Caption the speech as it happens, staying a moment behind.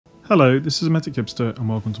Hello, this is Hermetic Hipster and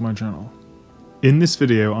welcome to my channel. In this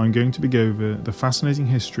video I'm going to be going over the fascinating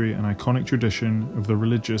history and iconic tradition of the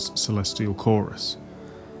religious celestial chorus.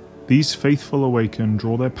 These faithful awakened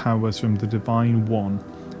draw their powers from the Divine One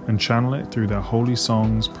and channel it through their holy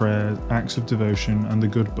songs, prayers, acts of devotion and the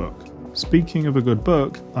good book. Speaking of a good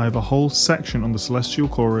book, I have a whole section on the celestial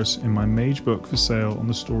chorus in my Mage book for sale on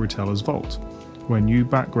the Storyteller's Vault, where new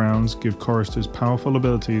backgrounds give choristers powerful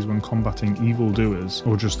abilities when combating evildoers,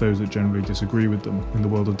 or just those that generally disagree with them, in the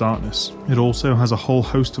world of darkness. It also has a whole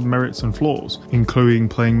host of merits and flaws, including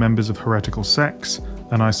playing members of heretical sects,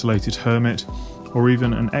 an isolated hermit, or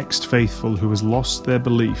even an ex-faithful who has lost their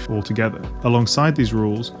belief altogether. Alongside these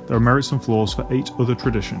rules, there are merits and flaws for 8 other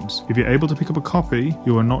traditions. If you're able to pick up a copy,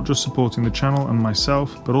 you are not just supporting the channel and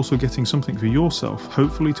myself, but also getting something for yourself,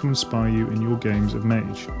 hopefully to inspire you in your games of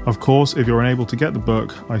Mage. Of course, if you're unable to get the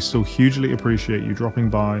book, I still hugely appreciate you dropping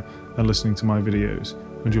by and listening to my videos,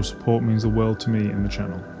 and your support means the world to me and the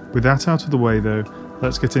channel. With that out of the way though,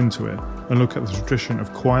 let's get into it and look at the tradition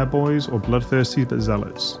of choir boys or bloodthirsty but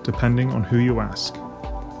zealots, depending on who you ask.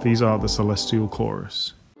 These are the celestial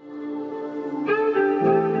chorus.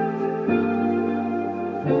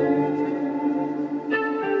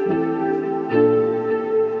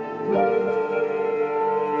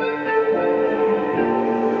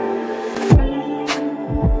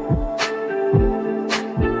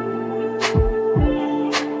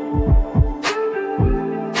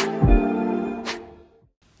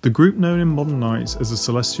 The group known in modern nights as the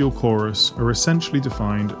Celestial Chorus are essentially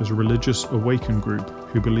defined as a religious awakened group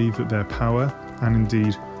who believe that their power, and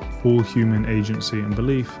indeed all human agency and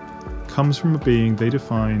belief, comes from a being they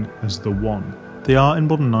define as the One. They are in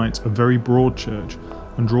modern nights a very broad church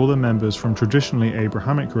and draw their members from traditionally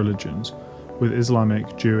Abrahamic religions, with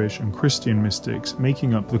Islamic, Jewish and Christian mystics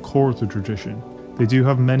making up the core of the tradition. They do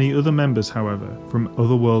have many other members, however, from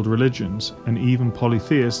other world religions, and even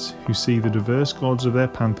polytheists who see the diverse gods of their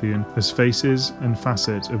pantheon as faces and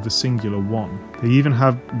facets of the singular One. They even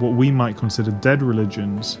have what we might consider dead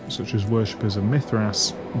religions, such as worshippers of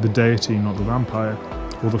Mithras, the deity not the vampire,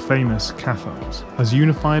 or the famous Cathars. As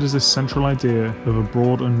unified as this central idea of a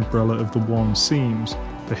broad umbrella of the One seems,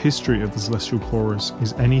 the history of the Celestial Chorus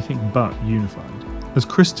is anything but unified. As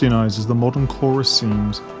Christianized as the modern chorus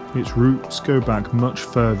seems, its roots go back much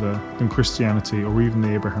further than Christianity or even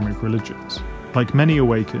the Abrahamic religions. Like many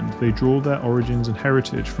awakened, they draw their origins and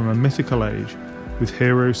heritage from a mythical age, with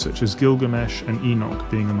heroes such as Gilgamesh and Enoch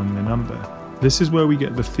being among their number. This is where we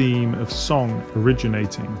get the theme of song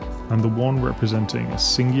originating, and the One representing a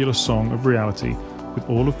singular song of reality with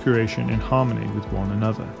all of creation in harmony with one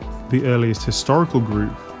another. The earliest historical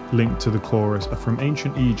group linked to the chorus are from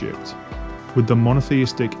ancient Egypt, with the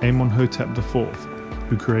monotheistic Amenhotep IV,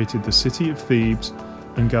 who created the city of Thebes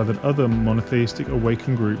and gathered other monotheistic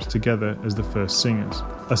awakened groups together as the first singers.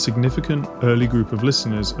 A significant early group of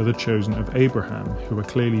listeners are the chosen of Abraham, who are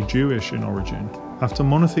clearly Jewish in origin. After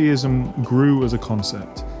monotheism grew as a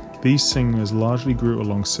concept, these singers largely grew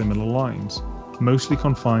along similar lines, mostly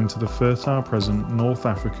confined to the fertile present North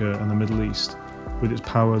Africa and the Middle East, with its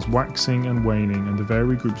powers waxing and waning and the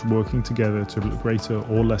varied groups working together to greater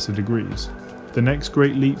or lesser degrees. The next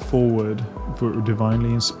great leap forward for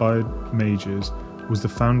divinely inspired mages was the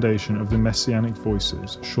foundation of the messianic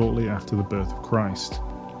voices shortly after the birth of Christ,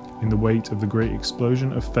 in the wake of the great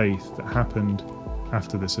explosion of faith that happened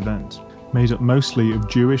after this event. Made up mostly of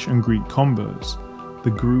Jewish and Greek converts,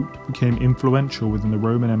 the group became influential within the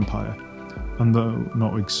Roman Empire, and though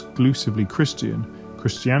not exclusively Christian,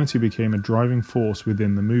 Christianity became a driving force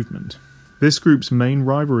within the movement. This group's main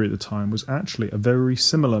rivalry at the time was actually a very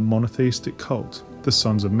similar monotheistic cult, the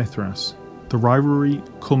Sons of Mithras. The rivalry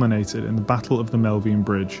culminated in the Battle of the Melvian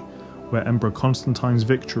Bridge, where Emperor Constantine's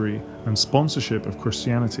victory and sponsorship of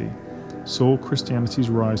Christianity saw Christianity's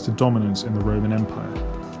rise to dominance in the Roman Empire,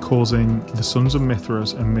 causing the Sons of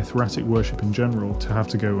Mithras and Mithratic worship in general to have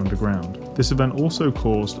to go underground. This event also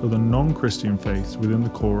caused other non-Christian faiths within the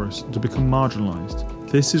chorus to become marginalized.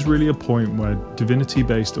 This is really a point where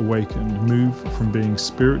divinity-based awakened move from being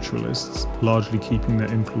spiritualists, largely keeping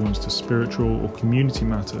their influence to spiritual or community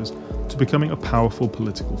matters, to becoming a powerful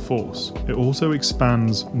political force. It also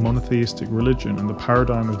expands monotheistic religion and the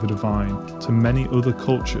paradigm of the divine to many other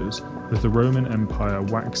cultures as the Roman Empire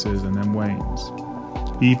waxes and then wanes.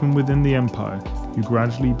 Even within the empire, you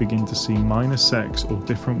gradually begin to see minor sects or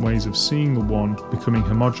different ways of seeing the One becoming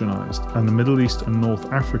homogenized, and the Middle East and North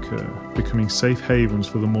Africa becoming safe havens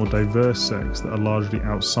for the more diverse sects that are largely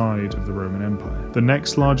outside of the Roman Empire. The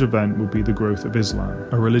next large event will be the growth of Islam,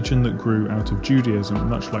 a religion that grew out of Judaism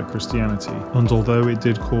much like Christianity, and although it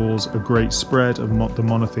did cause a great spread of the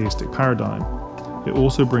monotheistic paradigm, it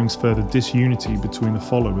also brings further disunity between the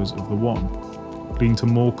followers of the One, leading to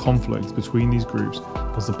more conflict between these groups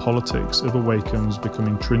as the politics of Awakens become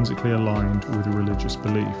intrinsically aligned with a religious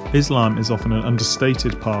belief. Islam is often an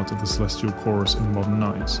understated part of the Celestial Chorus in modern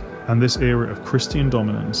Knights, and this era of Christian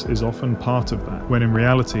dominance is often part of that, when in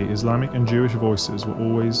reality Islamic and Jewish voices were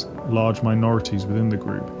always large minorities within the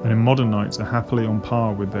group, and in modern Knights are happily on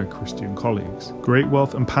par with their Christian colleagues. Great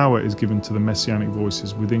wealth and power is given to the Messianic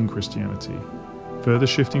voices within Christianity, further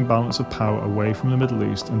shifting balance of power away from the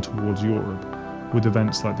Middle East and towards Europe, with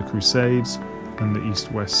events like the Crusades and the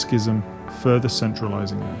East-West Schism further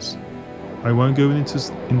centralising this. I won't go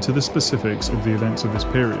into the specifics of the events of this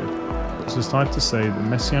period, but suffice to say that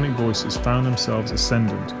Messianic voices found themselves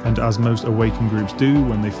ascendant, and as most awakened groups do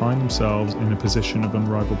when they find themselves in a position of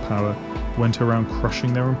unrivaled power, went around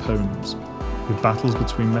crushing their opponents, with battles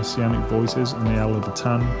between Messianic voices and the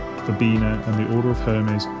Al-Batan, Verbena and the Order of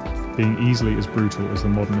Hermes being easily as brutal as the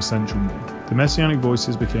modern Ascension war. The Messianic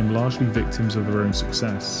voices became largely victims of their own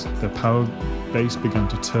success. Their power base began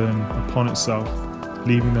to turn upon itself,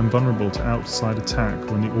 leaving them vulnerable to outside attack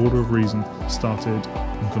when the Order of Reason started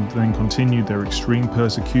and then continued their extreme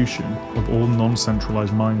persecution of all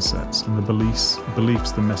non-centralized mindsets and the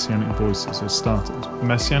beliefs the Messianic voices had started. The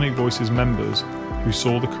Messianic voices members who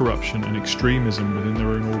saw the corruption and extremism within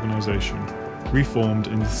their own organization reformed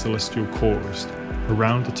in the Celestial Chorus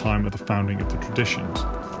around the time of the founding of the traditions,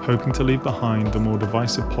 hoping to leave behind the more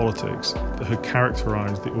divisive politics that had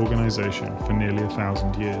characterized the organization for nearly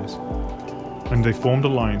 1,000 years. And they formed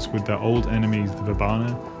alliance with their old enemies, the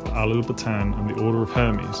Verbena, the Al-Batan and the Order of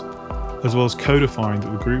Hermes, as well as codifying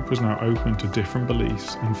that the group was now open to different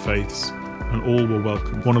beliefs and faiths, and all were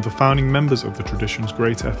welcome. One of the founding members of the tradition's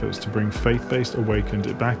great efforts to bring faith-based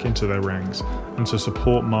awakened back into their ranks and to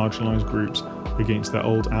support marginalized groups against their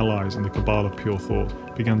old allies in the Cabal of Pure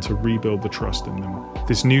Thought began to rebuild the trust in them.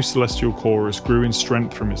 This new Celestial Chorus grew in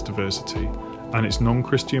strength from its diversity, and its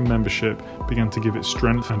non-Christian membership began to give it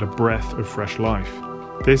strength and a breath of fresh life.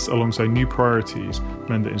 This, alongside new priorities,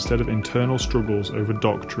 meant that instead of internal struggles over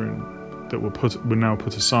doctrine that were now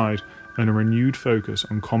put aside, and a renewed focus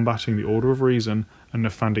on combating the Order of Reason and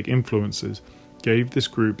Nephandic influences gave this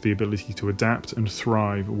group the ability to adapt and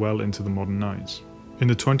thrive well into the modern Knights. In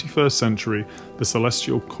the 21st century, the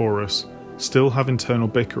Celestial Chorus still have internal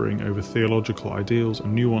bickering over theological ideals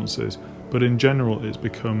and nuances, but in general it's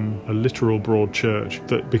become a literal broad church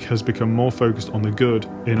that has become more focused on the good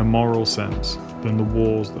in a moral sense than the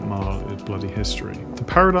wars that mar its bloody history. The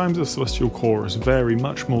paradigms of Celestial Chorus vary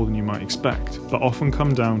much more than you might expect, but often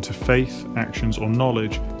come down to faith, actions or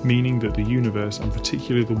knowledge, meaning that the universe, and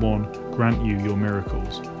particularly the One, grant you your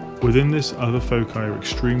miracles. Within this, other foci are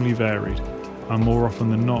extremely varied, and more often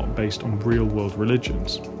than not based on real-world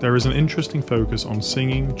religions. There is an interesting focus on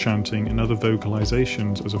singing, chanting and other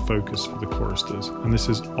vocalizations as a focus for the choristers, and this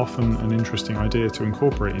is often an interesting idea to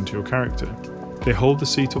incorporate into your character. They hold the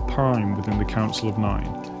seat of Prime within the Council of Nine,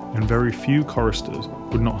 and very few choristers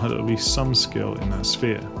would not have at least some skill in that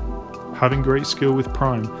sphere. Having great skill with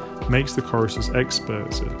Prime makes the choristers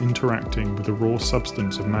experts at interacting with the raw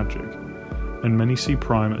substance of magic, and many see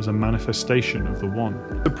Prime as a manifestation of the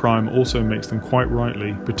One. The Prime also makes them quite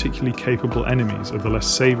rightly particularly capable enemies of the less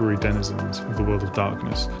savoury denizens of the world of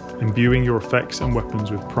darkness. Imbuing your effects and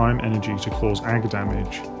weapons with Prime energy to cause ag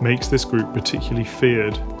damage makes this group particularly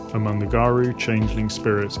feared among the Garu, changeling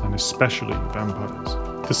spirits and especially vampires.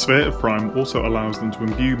 The sphere of Prime also allows them to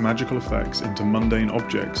imbue magical effects into mundane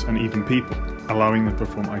objects and even people, allowing them to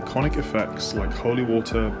perform iconic effects like holy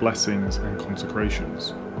water, blessings and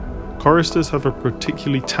consecrations. Choristers have a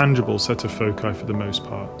particularly tangible set of foci for the most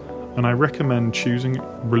part, and I recommend choosing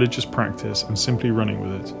religious practice and simply running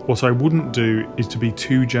with it. What I wouldn't do is to be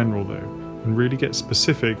too general though, and really get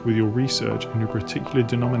specific with your research in your particular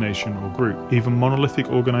denomination or group. Even monolithic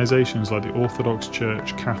organisations like the Orthodox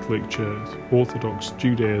Church, Catholic Church, Orthodox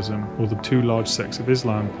Judaism, or the two large sects of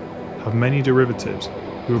Islam have many derivatives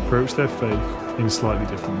who approach their faith in slightly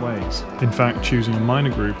different ways. In fact, choosing a minor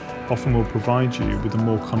group often will provide you with a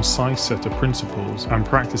more concise set of principles and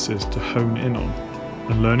practices to hone in on,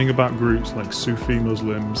 and learning about groups like Sufi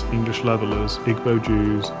Muslims, English Levelers, Igbo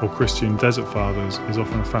Jews, or Christian Desert Fathers is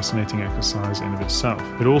often a fascinating exercise in and of itself.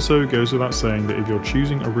 It also goes without saying that if you're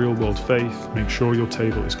choosing a real-world faith, make sure your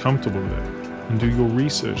table is comfortable with it, and do your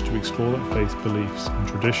research to explore that faith's beliefs and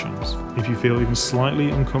traditions. If you feel even slightly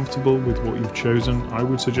uncomfortable with what you've chosen, I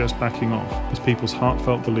would suggest backing off, as people's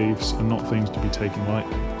heartfelt beliefs are not things to be taken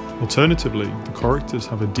lightly. Alternatively, the choristers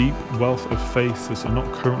have a deep wealth of faiths that are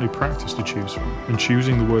not currently practiced to choose from, and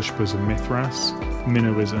choosing the worshippers of Mithras,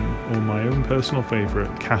 Minnoism, or my own personal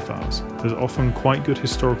favourite, Cathars. There's often quite good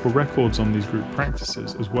historical records on these group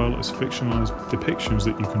practices, as well as fictionalised depictions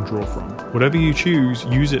that you can draw from. Whatever you choose,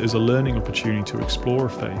 use it as a learning opportunity to explore a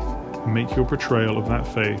faith, and make your portrayal of that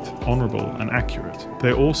faith honourable and accurate.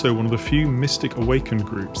 They're also one of the few mystic awakened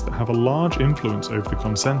groups that have a large influence over the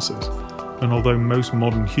consensus, and although most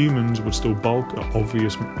modern humans would still balk at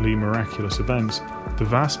obviously miraculous events, the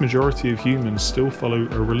vast majority of humans still follow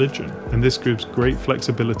a religion, and this gives great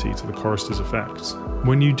flexibility to the choristers' effects.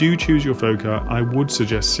 When you do choose your foci, I would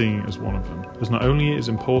suggest seeing it as one of them, as not only it is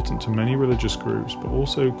important to many religious groups, but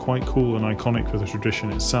also quite cool and iconic for the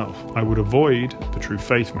tradition itself. I would avoid the true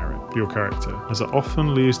faith merit for your character, as it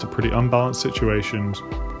often leads to pretty unbalanced situations,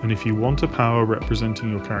 and if you want a power representing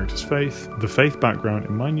your character's faith, the faith background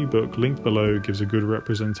in my new book linked below gives a good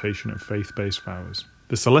representation of faith-based powers.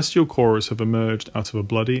 The Celestial Chorus have emerged out of a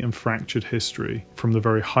bloody and fractured history, from the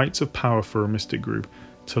very heights of power for a mystic group,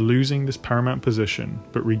 to losing this paramount position,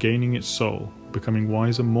 but regaining its soul, becoming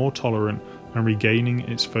wiser, more tolerant, and regaining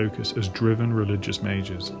its focus as driven religious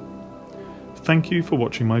mages. Thank you for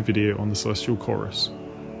watching my video on the Celestial Chorus.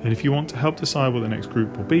 And if you want to help decide what the next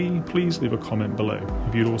group will be, please leave a comment below.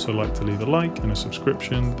 If you'd also like to leave a like and a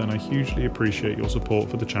subscription, then I hugely appreciate your support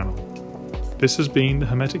for the channel. This has been the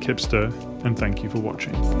Hermetic Hipster, and thank you for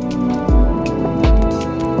watching.